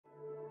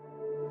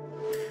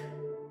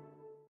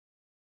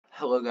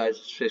Hello guys,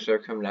 it's Space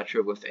coming at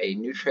you with a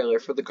new trailer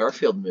for the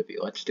Garfield movie.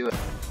 Let's do it.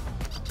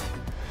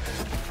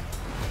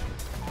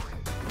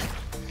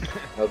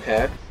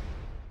 Okay.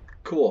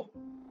 Cool.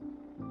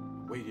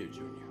 Wait here,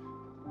 Junior.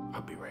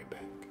 I'll be right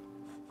back.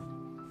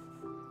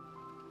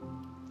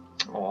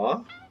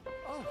 Aw.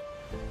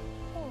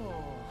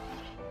 Oh.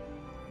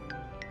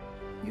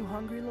 You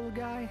hungry, little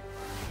guy?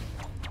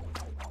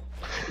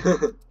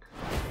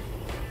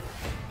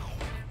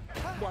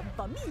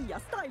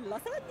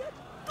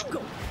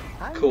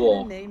 I'm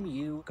Cool. gonna name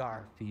you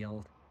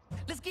Garfield.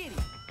 Let's get it.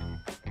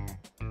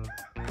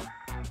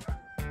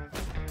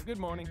 Good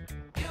morning.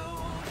 You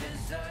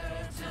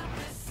deserve to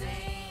be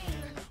seen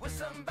with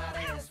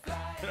somebody as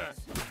fly as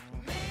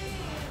me.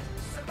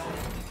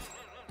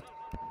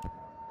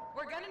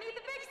 We're gonna need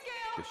the big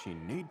scale. Does she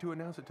need to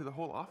announce it to the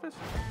whole office?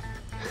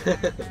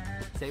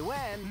 Say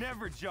when.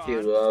 Never, John. He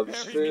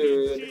loves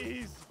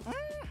food.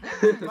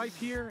 Life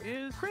here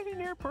is pretty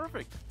near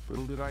perfect.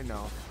 Little did I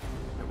know,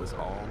 it was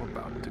all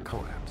about to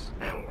collapse.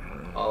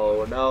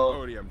 Oh no.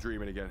 Already, I'm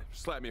dreaming again.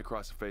 Slap me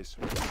across the face.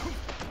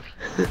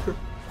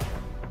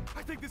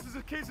 I think this is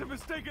a case of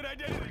mistaken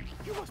identity.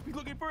 You must be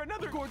looking for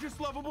another gorgeous,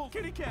 lovable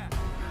kitty cat.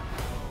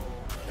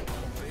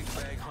 Big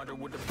bag hunter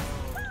with the.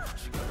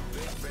 She got a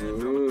big bag.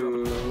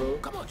 Ooh.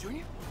 Come on,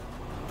 Junior.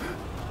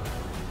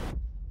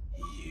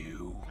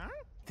 You.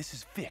 This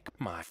is Vic,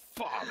 my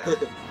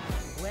father.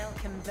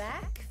 Welcome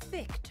back,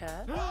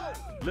 Victor.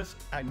 Listen,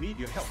 I need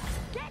your help.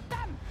 Get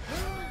them!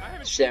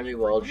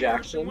 Samuel L.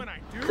 Jackson,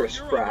 Chris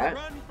Pratt.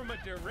 Run from a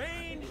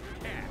deranged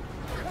cat.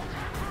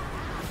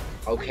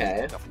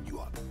 Okay. Toughen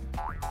you up.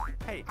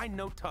 Hey, I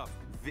know tough,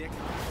 Vic.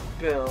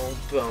 Boom,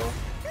 boom.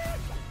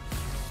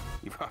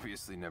 You've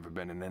obviously never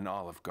been in an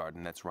Olive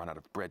Garden that's run out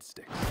of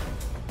breadsticks.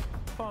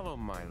 Follow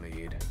my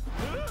lead.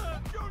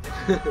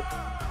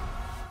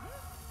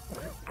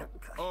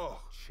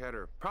 Oh,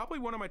 cheddar. Probably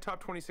one of my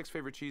top 26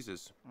 favorite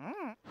cheeses.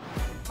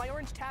 My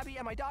orange tabby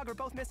and my dog are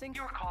both missing.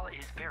 Your call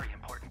is very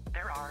important.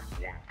 There are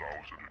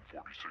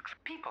 1,046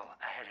 people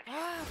ahead of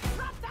you.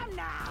 Drop them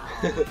now!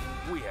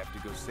 We have to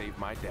go save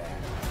my dad.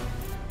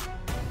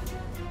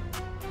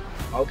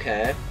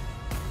 Okay.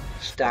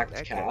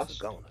 Stacked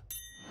cast.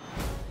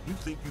 You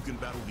think you can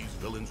battle these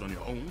villains on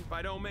your own? If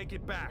I don't make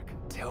it back,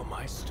 tell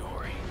my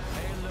story.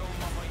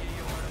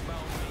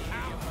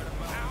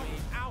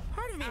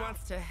 Part of me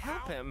wants to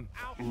help him.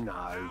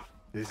 No.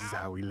 This is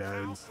how he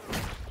learns.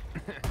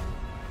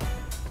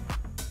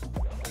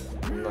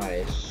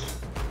 Nice.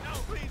 No,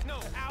 please, no.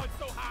 Ow, it's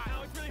so hot.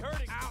 Ow, it's really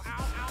hurting. Ow,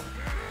 ow, ow.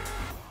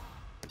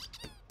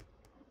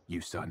 You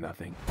saw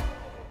nothing.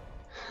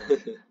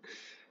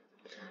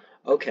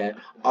 Okay.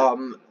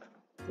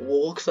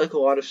 Looks like a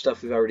lot of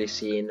stuff we've already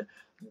seen.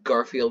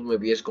 Garfield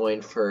movie is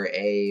going for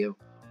a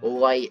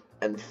light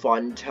and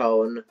fun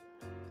tone.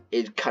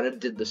 It kind of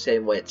did the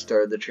same way it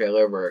started the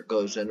trailer, where it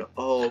goes in,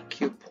 oh,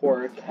 cute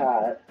poor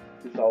cat,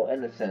 who's all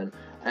innocent,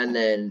 and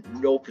then,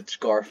 nope, it's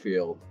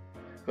Garfield,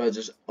 who has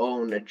his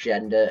own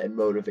agenda and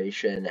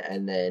motivation,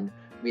 and then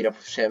meet up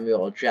with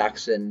Samuel L.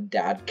 Jackson,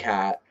 Dad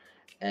Cat,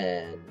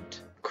 and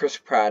Chris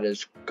Pratt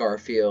as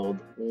Garfield,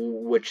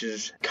 which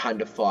is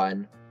kind of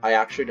fun. I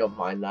actually don't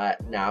mind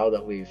that now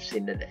that we've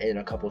seen it in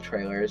a couple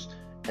trailers.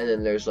 And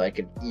then there's like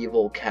an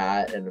evil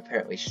cat, and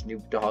apparently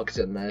Snoop Dogg's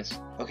in this.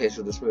 Okay,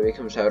 so this movie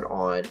comes out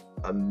on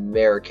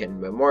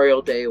American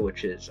Memorial Day,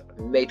 which is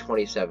May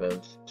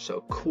 27th.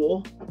 So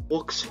cool.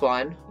 Looks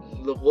fun.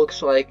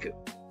 Looks like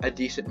a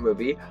decent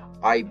movie.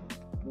 I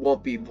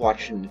won't be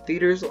watching in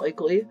theaters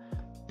likely,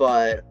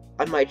 but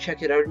I might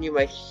check it out, and you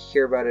might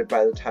hear about it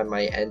by the time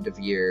my end of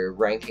year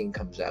ranking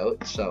comes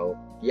out. So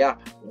yeah,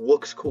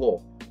 looks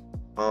cool.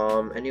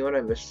 Anyone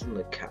I missed in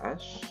the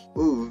cast?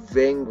 Ooh,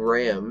 Ving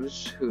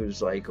Rhames,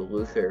 who's like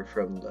Luther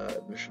from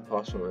the Mission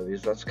Impossible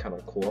movies. That's kind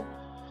of cool.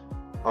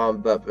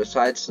 But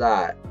besides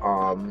that,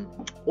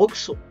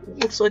 looks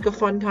like a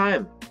fun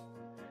time.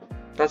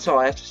 That's all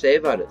I have to say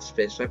about it.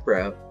 Space Viper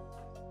out.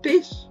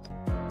 Peace.